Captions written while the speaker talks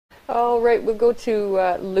All right, we'll go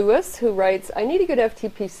to Lewis, who writes, I need a good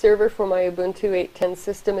FTP server for my Ubuntu 8.10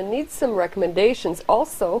 system and need some recommendations.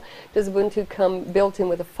 Also, does Ubuntu come built in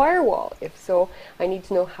with a firewall? If so, I need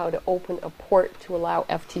to know how to open a port to allow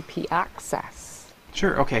FTP access.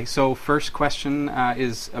 Sure, okay, so first question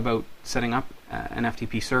is about setting up an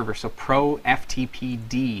FTP server. So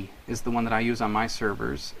proftpd is the one that I use on my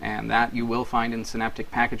servers, and that you will find in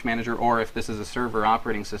Synaptic Package Manager, or if this is a server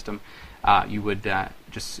operating system, you would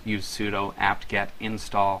just use sudo apt-get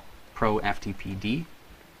install proftpd.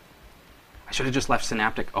 I should have just left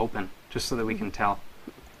Synaptic open, just so that we can tell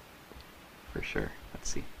for sure. Let's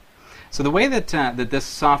see. So the way that, that this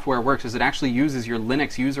software works is it actually uses your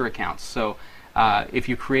Linux user accounts. So if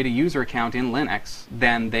you create a user account in Linux,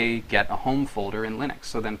 then they get a home folder in Linux.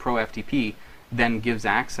 So then proftp then gives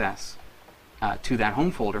access to that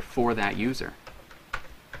home folder for that user.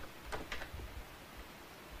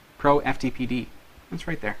 proftpd. It's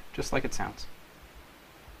right there, just like it sounds.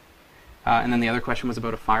 And then the other question was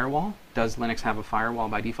about a firewall. Does Linux have a firewall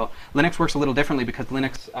by default? Linux works a little differently because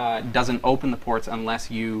Linux doesn't open the ports unless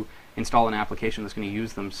you install an application that's going to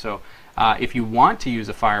use them. So if you want to use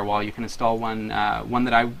a firewall, you can install one. One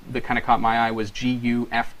that kind of caught my eye was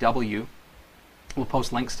gufw. We'll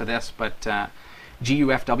post links to this, but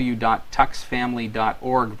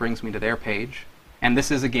gufw.tuxfamily.org brings me to their page. And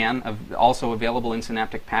this is, again, also available in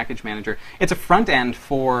Synaptic Package Manager. It's a front end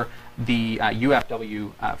for the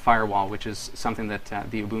UFW firewall, which is something that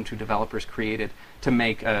the Ubuntu developers created to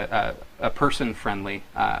make a person-friendly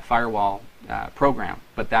firewall program.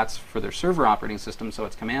 But that's for their server operating system, so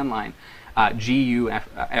it's command line.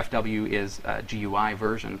 GUFW is a GUI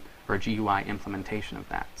version, or a GUI implementation of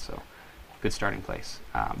that. So good starting place.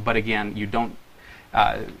 But again, you don't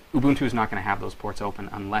Ubuntu is not going to have those ports open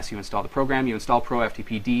unless you install the program. You install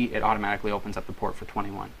proftpd, it automatically opens up the port for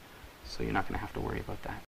 21. So you're not going to have to worry about that.